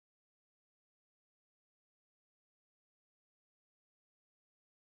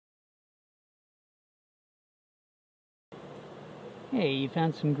Hey, you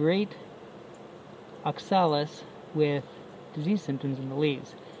found some great oxalis with disease symptoms in the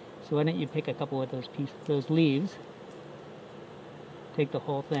leaves. So why don't you pick a couple of those leaves, take the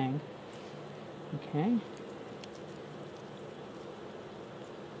whole thing, okay?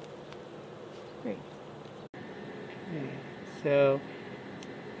 Great. Okay, so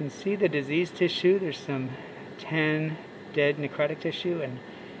you can see the diseased tissue. There's some tan, dead necrotic tissue and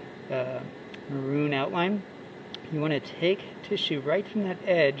maroon outline. You want to take tissue right from that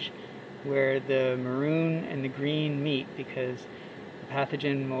edge where the maroon and the green meet, because the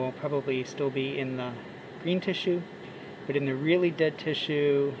pathogen will probably still be in the green tissue, but in the really dead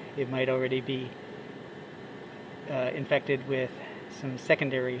tissue it might already be infected with some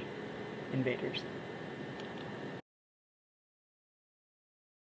secondary invaders.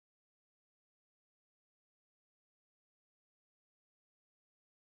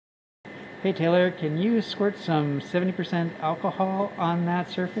 Hey Taylor, can you squirt some 70% alcohol on that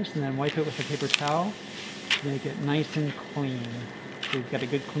surface and then wipe it with a paper towel to make it nice and clean? So you've got a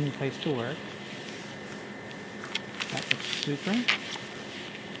good clean place to work. That looks super.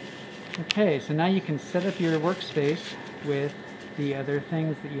 Okay, so now you can set up your workspace with the other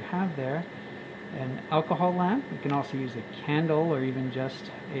things that you have there. An alcohol lamp. You can also use a candle or even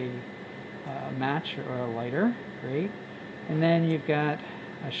just a match or a lighter. Great. And then you've got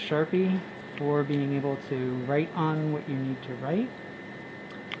a Sharpie for being able to write on what you need to write,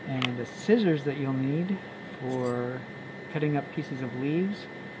 and the scissors that you'll need for cutting up pieces of leaves,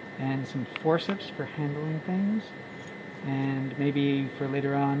 and some forceps for handling things, and maybe for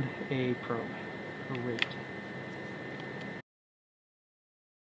later on a probe. Great.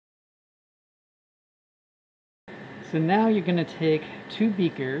 So now you're going to take two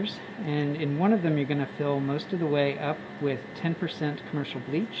beakers, and in one of them you're going to fill most of the way up with 10% commercial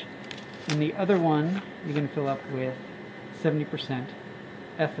bleach, and the other one you're going to fill up with 70%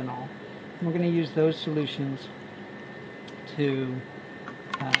 ethanol. And we're going to use those solutions to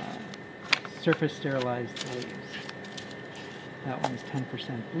surface sterilize the leaves. That one's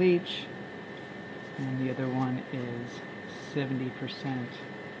 10% bleach, and the other one is 70%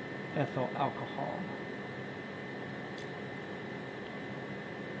 ethyl alcohol.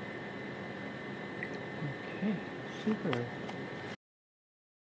 Okay, super.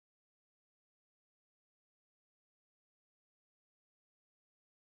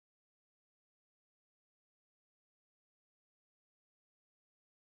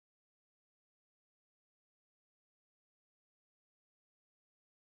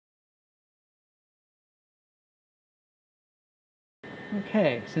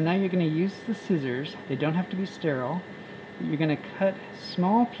 Okay, so now you're going to use the scissors. They don't have to be sterile. You're going to cut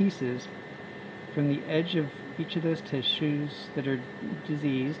small pieces from the edge of each of those tissues that are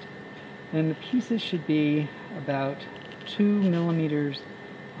diseased, and the pieces should be about 2 millimeters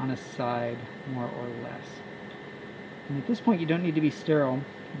on a side, more or less. And at this point you don't need to be sterile,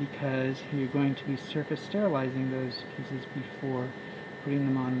 because you're going to be surface sterilizing those pieces before putting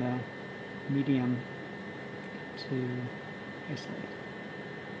them on the medium to isolate.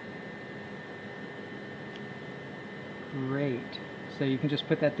 Great. So you can just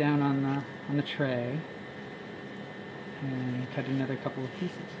put that down on the tray and cut another couple of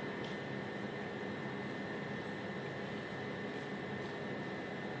pieces.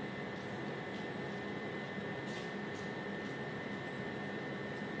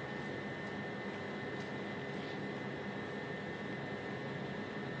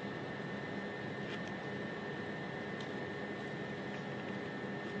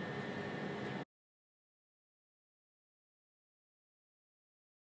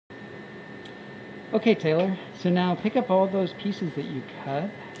 Okay, Taylor, so now pick up all those pieces that you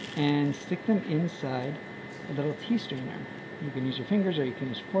cut and stick them inside a little tea strainer. You can use your fingers or you can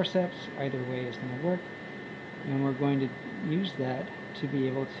use forceps. Either way is going to work. And we're going to use that to be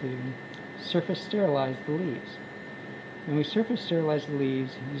able to surface sterilize the leaves. And we surface sterilize the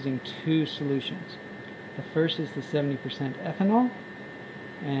leaves using two solutions. The first is the 70% ethanol,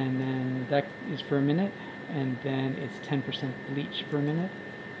 and then that is for a minute, and then it's 10% bleach for a minute.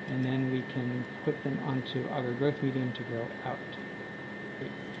 And then we can put them onto agar growth medium to grow out.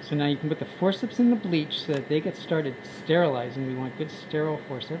 So now you can put the forceps in the bleach so that they get started sterilizing. We want good sterile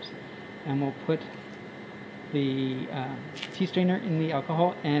forceps. And we'll put the tea strainer in the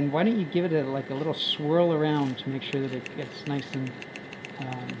alcohol. And why don't you give it like a little swirl around to make sure that it gets nice and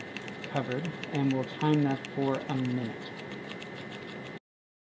covered. And we'll time that for a minute.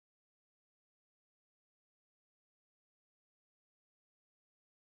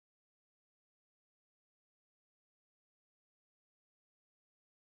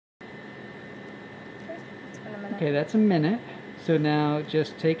 Okay, that's a minute. So now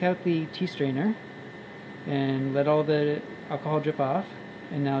just take out the tea strainer and let all the alcohol drip off,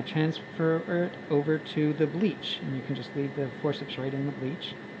 and now transfer it over to the bleach, and you can just leave the forceps right in the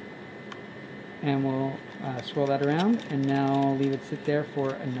bleach, and we'll swirl that around, and now leave it sit there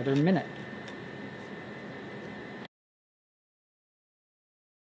for another minute.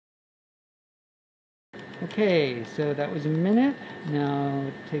 Okay, so that was a minute.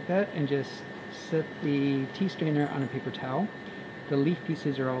 Now take that and just set the tea strainer on a paper towel. The leaf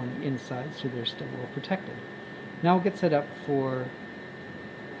pieces are all on the inside, so they're still well protected. Now we'll get set up for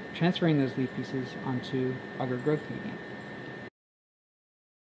transferring those leaf pieces onto agar growth medium.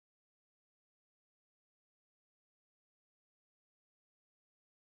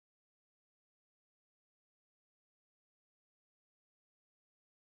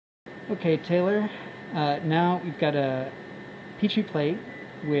 Okay, Taylor, now we've got a petri plate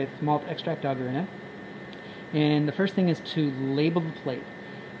with malt extract agar in it. And the first thing is to label the plate.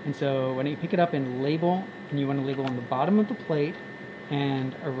 And so when you pick it up and label, and you want to label on the bottom of the plate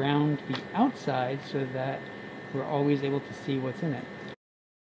and around the outside so that we're always able to see what's in it.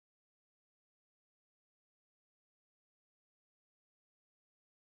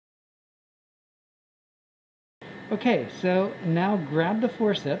 Okay, so now grab the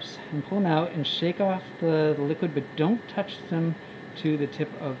forceps and pull them out and shake off the liquid, but don't touch them to the tip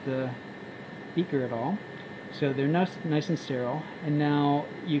of the beaker at all. So they're nice and sterile. And now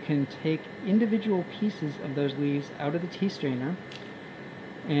you can take individual pieces of those leaves out of the tea strainer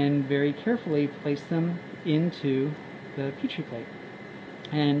and very carefully place them into the petri plate.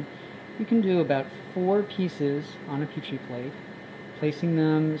 And you can do about 4 pieces on a petri plate, placing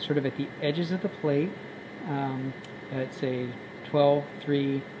them sort of at the edges of the plate at say 12,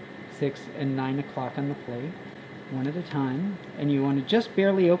 3, 6, and 9 o'clock on the plate, one at a time. And you want to just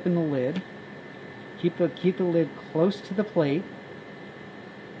barely open the lid. Keep the lid close to the plate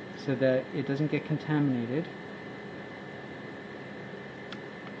so that it doesn't get contaminated.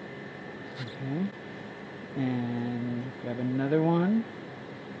 Okay, and grab another one.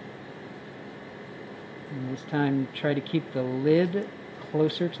 And this time try to keep the lid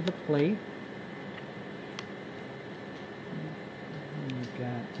closer to the plate. And we've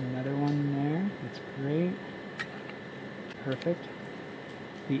got another one there. That's great. Perfect.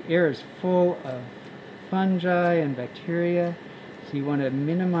 The air is full of fungi and bacteria, so you want to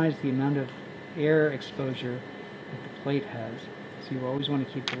minimize the amount of air exposure that the plate has. So you always want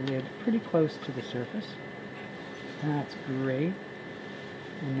to keep the lid pretty close to the surface. That's great.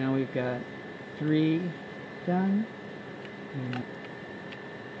 And now we've got 3 done. And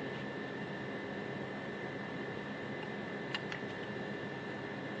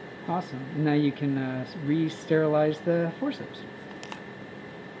awesome. And now you can re-sterilize the forceps.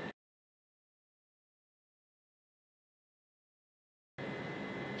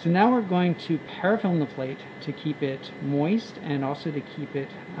 So now we're going to parafilm the plate to keep it moist and also to keep it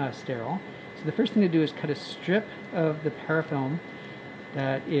sterile. So the first thing to do is cut a strip of the parafilm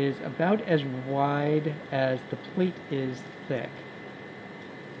that is about as wide as the plate is thick.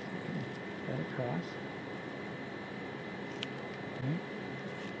 So that across. Okay.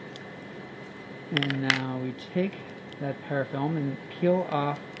 And now we take that parafilm and peel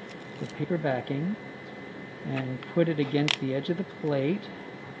off the paper backing and put it against the edge of the plate.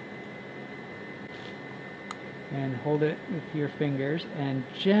 And hold it with your fingers and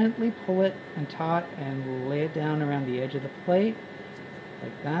gently pull it and taut and lay it down around the edge of the plate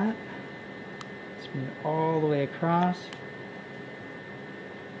like that. Spin it all the way across,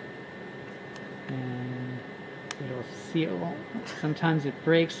 and it'll seal. Sometimes it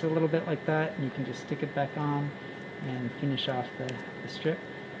breaks a little bit like that, and you can just stick it back on and finish off the strip.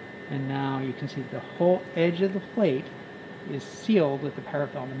 And now you can see the whole edge of the plate is sealed with the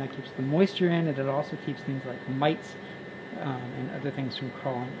parafilm, and that keeps the moisture in, and it also keeps things like mites and other things from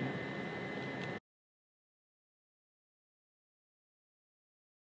crawling in.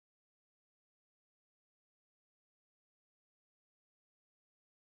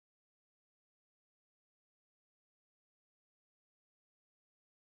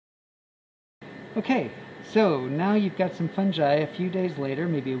 Okay, so now you've got some fungi a few days later,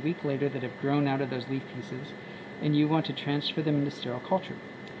 maybe a week later, that have grown out of those leaf pieces, and you want to transfer them into sterile culture.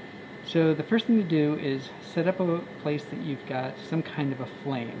 So the first thing to do is set up a place that you've got some kind of a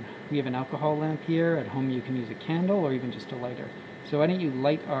flame. We have an alcohol lamp here. At home you can use a candle or even just a lighter. So why don't you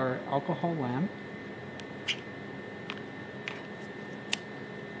light our alcohol lamp.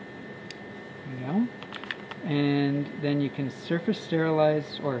 There you go. And then you can surface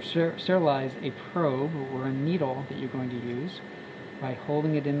sterilize or sterilize a probe or a needle that you're going to use by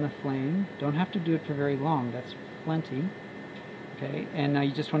holding it in the flame. Don't have to do it for very long, that's plenty. Okay, and now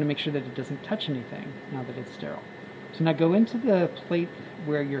you just want to make sure that it doesn't touch anything now that it's sterile. So now go into the plate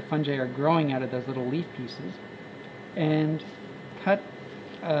where your fungi are growing out of those little leaf pieces and cut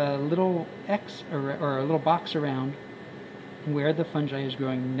a little X or a little box around where the fungi is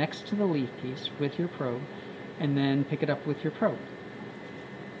growing next to the leaf piece with your probe, and then pick it up with your probe.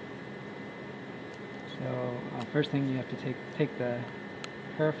 So first thing, you have to take the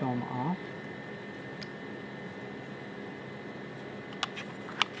parafilm off.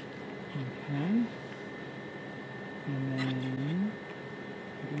 Okay, and then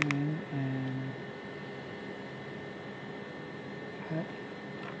go in and cut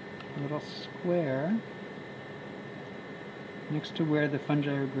a little square next to where the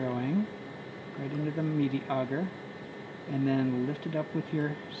fungi are growing, right into the meaty agar, and then lift it up with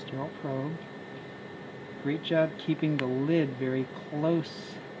your sterile probe. Great job keeping the lid very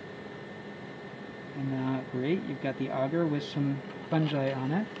close. And great, you've got the agar with some fungi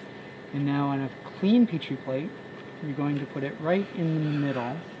on it. And now on a clean Petri plate, you're going to put it right in the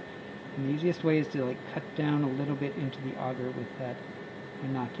middle. And the easiest way is to cut down a little bit into the agar with that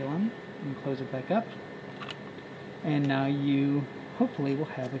inoculum and close it back up. And now you hopefully will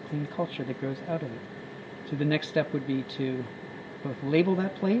have a clean culture that grows out of it. So the next step would be to both label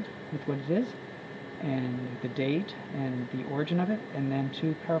that plate with what it is, and the date and the origin of it, and then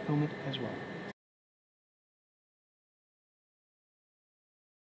to parafilm it as well.